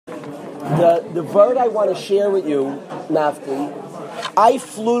The Vort I want to share with you, Nafti, I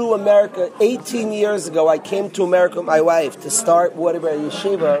flew to America 18 years ago. I came to America with my wife to start Waterbury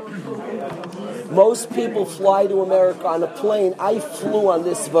Yeshiva. Most people fly to America on a plane. I flew on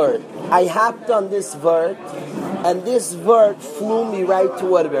this Vort. I hopped on this Vort, and this Vort flew me right to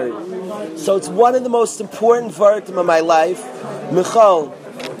Waterbury. So it's one of the most important Vortim of my life. Michal,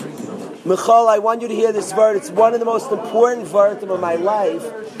 I want you to hear this Vort. It's one of the most important Vortim of my life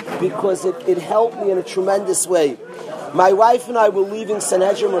because it helped me in a tremendous way. My wife and I were leaving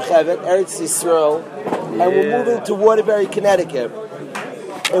Sanhedrin Rechevet, Eretz Yisrael, and we're moving to Waterbury, Connecticut.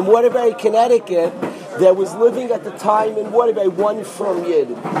 In Waterbury, Connecticut, there was living at the time in Waterbury one from Yid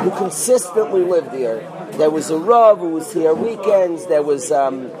who consistently lived here. There was a Rav who was here weekends. There was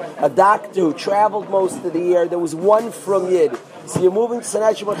a doctor who traveled most of the year. There was one from Yid. So you're moving to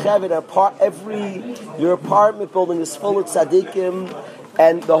Sanhedrin Rechevet, your apartment building is full of tzaddikim,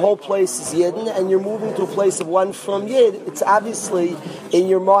 and the whole place is Yidden, and you're moving to a place of one from Yid. It's obviously, in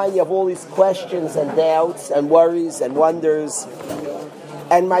your mind, you have all these questions and doubts and worries and wonders.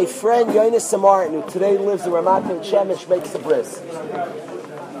 And my friend Yonis Martin, who today lives in Ramat Ben Shemesh, makes the bris.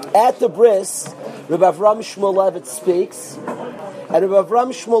 At the bris, Rabbi Avram Shmulevitz speaks, and Rabbi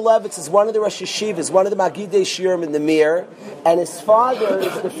Avram Shmulevitz is one of the Rosh Yeshivas, one of the Magidei Shiurim in the Mir, and his father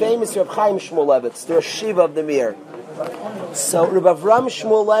is the famous Rabbi Chaim Shmulevitz, the Rosh Yeshiva of the Mir. So Rabbi Avram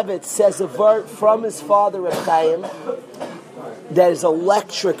Shmulevitz says a Vort from his father Rabbi Chaim. That is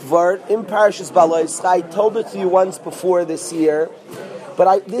electric Vort in Parshas בהעלותך. I told it to you once before this year.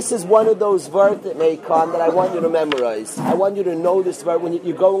 But this is one of those Vort that may come that I want you to memorize. I want you to know this Vort. When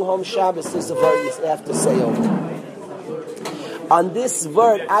you're going home Shabbos, this is a Vort you have to say over. On this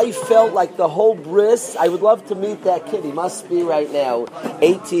Vort, I felt like the whole bris. I would love to meet that kid. He must be right now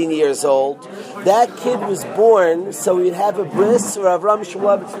 18 years old. That kid was born so he'd have a bris or Avram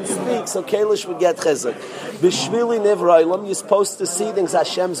Shmulevitz would speak so Kalish would get Chizuk. B'shvili nivroilam, you're supposed to see things.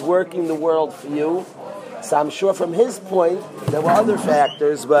 Hashem's working the world for you. So I'm sure from his point, there were other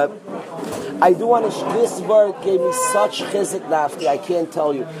factors, but I do want to... This Vort gave me such chizuk nafti, I can't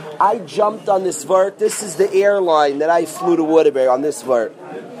tell you. I jumped on this Vort. This is the airline that I flew to Waterbury on this Vort.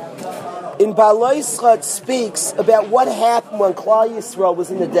 In בהעלותך it speaks about what happened when Klal Yisrael was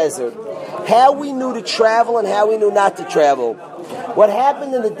in the desert. How we knew to travel and how we knew not to travel. What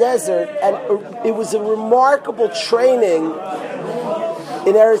happened in the desert, and it was a remarkable training.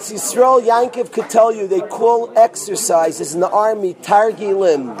 In Eretz Yisrael, Yankiv could tell you they call exercises in the army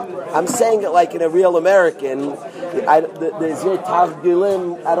targilim. I'm saying it like in a real American. There's your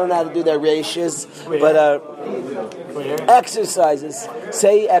targilim. I don't know how to do their ratios, but exercises.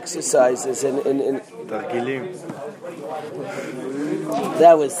 Say exercises in targilim.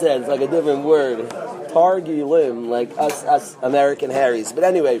 That was said. It's like a different word. Targilim, like us American Harrys. But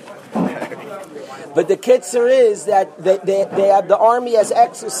anyway. But the kitzur is that they have, the army has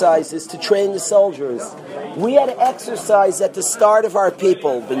exercises to train the soldiers. We had exercise at the start of our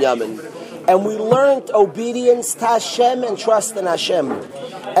people, Binyamin. And we learned obedience to Hashem and trust in Hashem.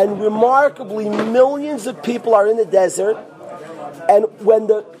 And remarkably, millions of people are in the desert. And when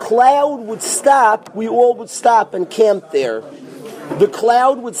the cloud would stop, we all would stop and camp there. The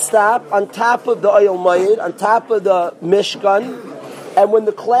cloud would stop on top of the Oyel Mayid, on top of the Mishkan. And when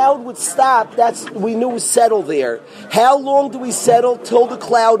the cloud would stop, we knew we settled there. How long do we settle? Till the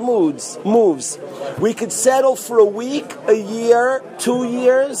cloud moves. We could settle for a week, a year, 2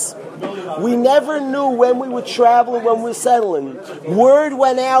 years. We never knew when we would travel and when we were settling. Word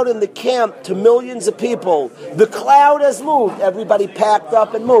went out in the camp to millions of people. The cloud has moved. Everybody packed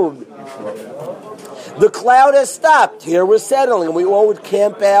up and moved. The cloud has stopped. Here we're settling. We all would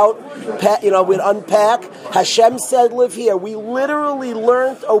camp out. We'd unpack. Hashem said, live here. We literally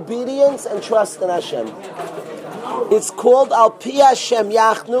learned obedience and trust in Hashem. It's called Al Pi Hashem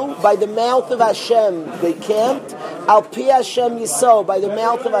Yachnu. By the mouth of Hashem they camped. Al Pi Hashem Yesod. By the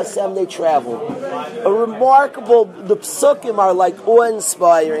mouth of Hashem they traveled. A remarkable, the psukim are like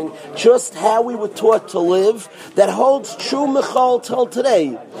awe-inspiring. Just how we were taught to live. That holds true, Michal, till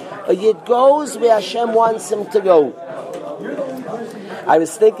today. A Yid goes where Hashem wants him to go. I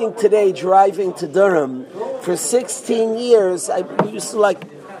was thinking today, driving to Durham, for 16 years, I used to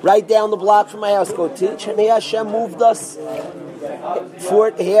right down the block from my house, go teach, and Hashem moved us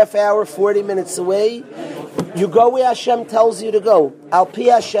half hour, 40 minutes away. You go where Hashem tells you to go. Al Pi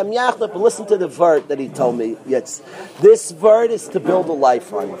Hashem Yachnu, but listen to the Vort that he told me. Yes, this Vort is to build a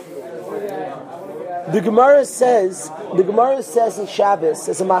life on. The Gemara says in Shabbos,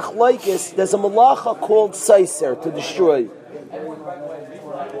 there's a machlokes, there's a malacha called Seiser, to destroy.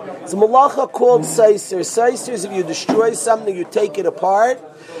 There's a malacha called Seiser. Seiser is if you destroy something, you take it apart.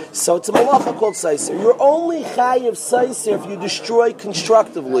 So it's a malacha called saiser. You're only chayiv saiser if you destroy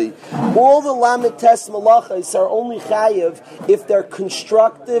constructively. All the lamed tes malachas are only chayiv if they're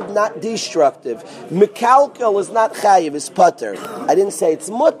constructive, not destructive. Mekalkel is not chayiv, it's putter. I didn't say it's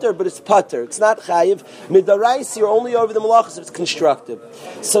mutter, but it's putter. It's not chayiv. Midarais, you're only over the malachas if it's constructive.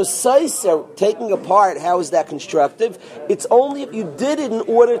 So saiser, taking apart, how is that constructive? It's only if you did it in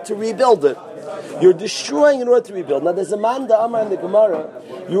order to rebuild it. You're destroying in order to rebuild. Now there's a man da'amar in the Gemara.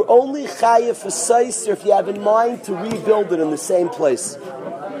 You're only chayiv for saiser if you have in mind to rebuild it in the same place.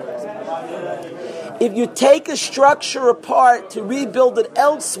 If you take a structure apart to rebuild it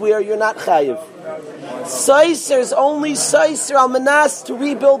elsewhere, you're not chayiv. Saiser is only saiser al manas to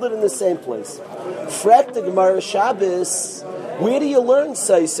rebuild it in the same place. Frek the Gemara Shabbos. Where do you learn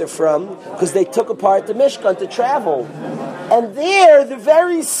saiser from? Because they took apart the Mishkan to travel. And there, the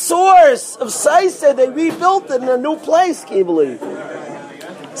very source of saiser, they rebuilt it in a new place, Kibali.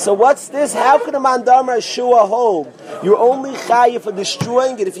 So what's this? How can a mandamar shua hold? You're only chayiv for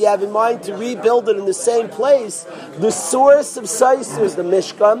destroying it if you have in mind to rebuild it in the same place. The source of saiser is the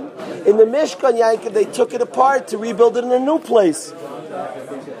Mishkan. In the Mishkan, Yankov, they took it apart to rebuild it in a new place.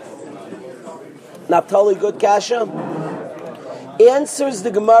 Naphtali, good kasha? Answers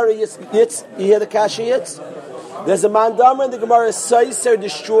the Gemara, Yitz. You hear the kasha, Yitz? There's a mandamar in the Gemara, saiser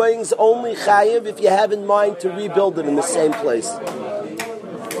destroying is only chayiv if you have in mind to rebuild it in the same place.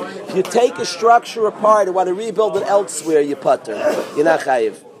 If you take a structure apart and want to rebuild it elsewhere, you putter. You're not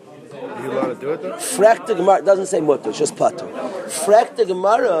chayiv. Are you allowed to do it though? Frek the Gemara, doesn't say mutter, it's just putter. Frek the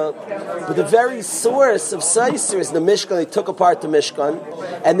Gemara, but the very source of saiser is the Mishkan. They took apart the Mishkan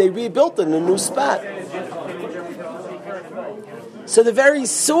and they rebuilt it in a new spot. So the very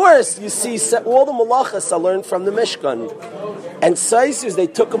source, you see, all the malachas are learned from the Mishkan. And saisers, they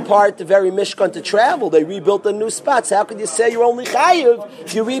took apart the very Mishkan to travel. They rebuilt a new spot. So how could you say you're only chayiv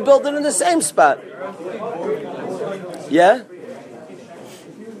if you rebuild it in the same spot? Yeah?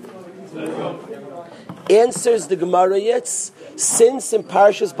 Answers the Gemara Yitz. Since in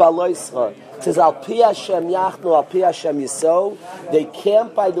Parshas בהעלותך it says Al pi Hashem yachnu, Al pi Hashem yesod, they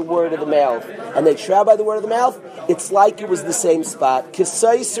camp by the word of the mouth and they travel by the word of the mouth. It's like it was the same spot.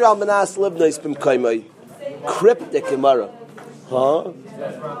 Kisayser al manas livnais b'mkaymai. Cryptic Gemara. Huh?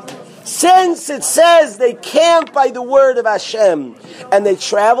 Since it says they camp by the word of Hashem and they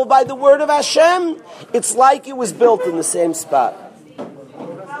travel by the word of Hashem, it's like it was built in the same spot.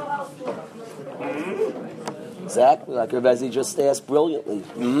 Exactly, like Rebbe just asked brilliantly.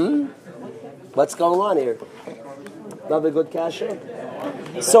 What's going on here? Another good kasha?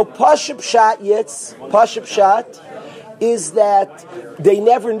 So Pashup Shat Yitz, Pashup Shat, is that they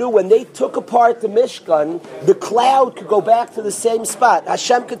never knew when they took apart the Mishkan, the cloud could go back to the same spot.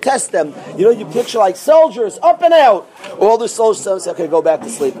 Hashem could test them. You know, you picture like soldiers, up and out. All the soldiers say, okay, go back to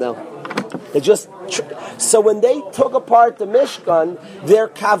sleep now. They just... So when they took apart the Mishkan, their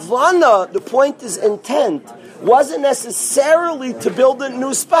kavana, the point is intent, wasn't necessarily to build a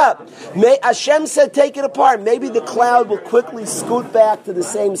new spot. Hashem said, take it apart. Maybe the cloud will quickly scoot back to the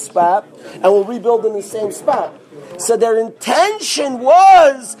same spot and will rebuild in the same spot. So their intention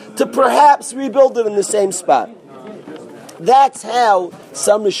was to perhaps rebuild it in the same spot. That's how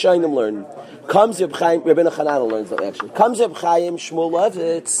some Rishonim learn. Comes Reb Chaim, Rabbi Chanana learns that actually. Comes Reb Chaim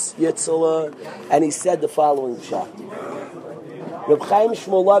Shmulevitz, Yitzhak, and he said the following shot. Reb Chaim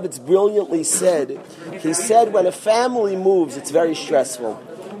Shmulevitz brilliantly said, he said when a family moves, it's very stressful.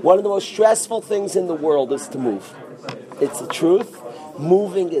 One of the most stressful things in the world is to move. It's the truth.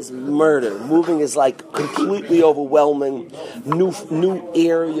 Moving is murder. Moving is like completely overwhelming. New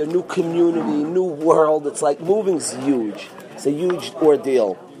area, new community, new world. It's like moving's huge. It's a huge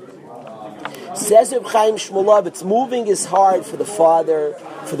ordeal. Says Reb Chaim Shmulevitz, moving is hard for the father,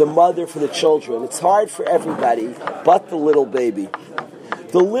 for the mother, for the children. It's hard for everybody, but the little baby.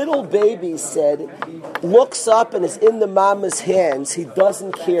 The little baby said, looks up and is in the mama's hands. He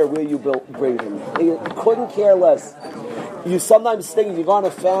doesn't care where you bring him. He couldn't care less. You sometimes think you go on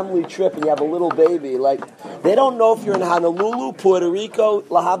a family trip and you have a little baby, like, they don't know if you're in Honolulu, Puerto Rico,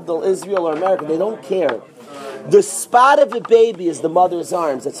 Lahabdal, Israel, or America. They don't care. The spot of the baby is the mother's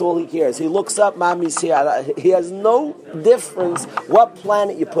arms. That's all he cares. He looks up, mommy's here. He has no difference what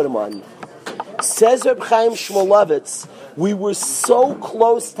planet you put him on. Says Reb Chaim Shmulevitz, we were so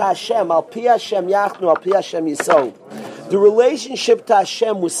close to Hashem. Al pi Hashem yachnu, al pi Hashem yesod. The relationship to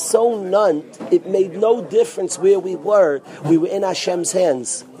Hashem was so nunt, it made no difference where we were. We were in Hashem's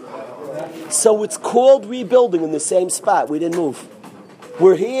hands. So it's called rebuilding in the same spot. We didn't move.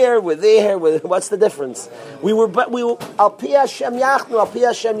 We're here, we're there, what's the difference? We were al pi Hashem yachnu, al pi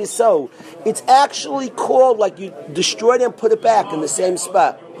Hashem yesod. It's actually called like you destroyed it and put it back in the same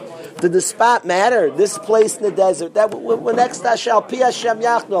spot. Did the spot matter? This place in the desert. That we're next to Hashem. Pi Hashem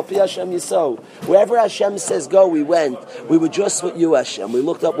Yachnu, Pi Hashem Yesod. Wherever Hashem says go, we went. We were just with you, Hashem. We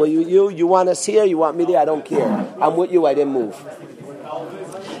looked up. Well, you want us here? You want me there? I don't care. I'm with you. I didn't move.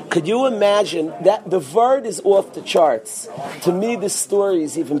 Could you imagine that the Vort is off the charts? To me, this story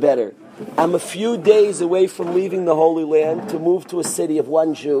is even better. I'm a few days away from leaving the Holy Land to move to a city of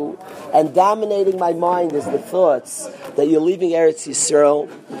one Jew, and dominating my mind is the thoughts that you're leaving Eretz Yisrael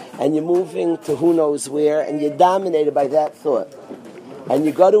and you're moving to who knows where, and you're dominated by that thought. And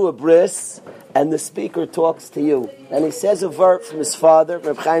you go to a bris, and the speaker talks to you, and he says a Vort from his father,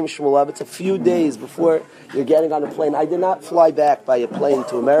 Rabbi Kalish. It's a few days before you're getting on a plane. I did not fly back by a plane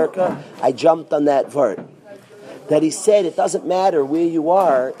to America. I jumped on that Vort. That he said, it doesn't matter where you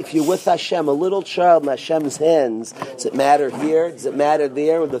are, if you're with Hashem, a little child in Hashem's hands, does it matter here, does it matter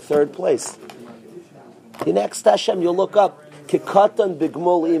there, or the third place? You're next to Hashem, you'll look up, kikatan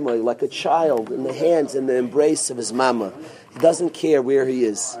bigmul imoy, like a child in the hands, in the embrace of his mama. He doesn't care where he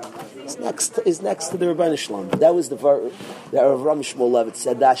is. He's next to the Rebbeinu Shalom. That was the Vort that Rav Shmuel Levitt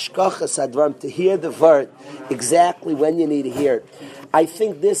said, the ashkachas advarim, to hear the Vort exactly when you need to hear it. I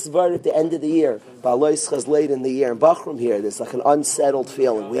think this Vort at the end of the year, Baha'alotch is late in the year, in Bachram here, there's like an unsettled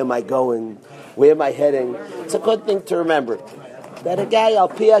feeling. Where am I going? Where am I heading? It's a good thing to remember. That a guy, al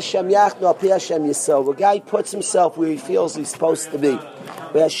pi Hashem yachnu, al pi Hashem yesod, a guy puts himself where he feels he's supposed to be.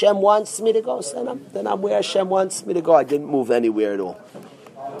 Where Hashem wants me to go, so then I'm where Hashem wants me to go. I didn't move anywhere at all.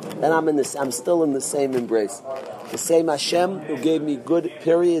 Then I'm still in the same embrace. The same Hashem who gave me good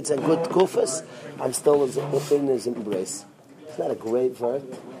periods and good kufas, I'm still in his embrace. Isn't that a great Vort?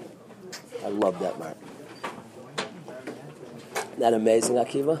 I love that Vort. Isn't that amazing,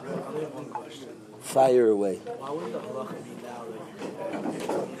 Akiva? Fire away. Why wouldn't the halacha be now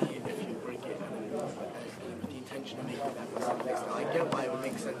if you break it with the intention of making that person next time? I get why it would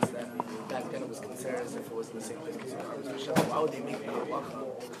make sense that back then it was considered as if it was in the same place because why would they make the halacha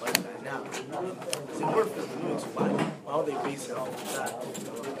like that now? Because it worked for the news, why would they base it off of that?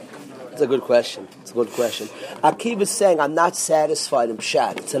 It's a good question. Akiva is saying, I'm not satisfied in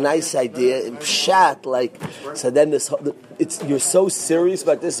Pshat. It's a nice idea. In Pshat, so then you're so serious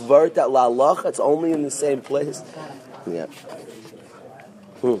about this Vort that la'alach, it's only in the same place. Yeah.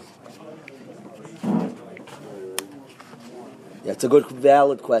 Yeah, it's a good,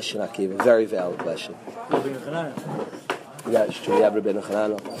 valid question, Akiva. Very valid question. Yeah, it's true. Yeah, Rabbi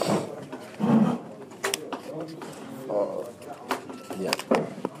Kalish. Yeah.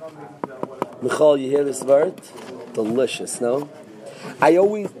 Michal, you hear this Vort? Delicious, no? I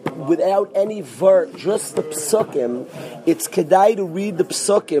always, without any Vort, just the psukim, it's kedai to read the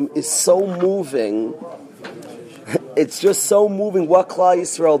psukim is so moving. It's just so moving what Klal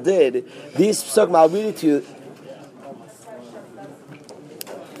Yisrael did. These psukim, I'll read it to you.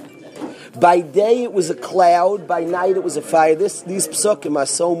 By day it was a cloud, by night it was a fire. These psukim are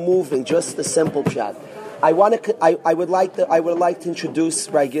so moving, just the simple pshat. I would like to introduce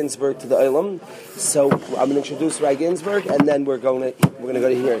Rabbi Ginsburg to the Olam. So I'm going to introduce Rabbi Ginsburg, and then we're going to go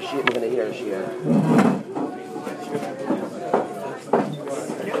to hear a shiur. We're going to hear a shiur.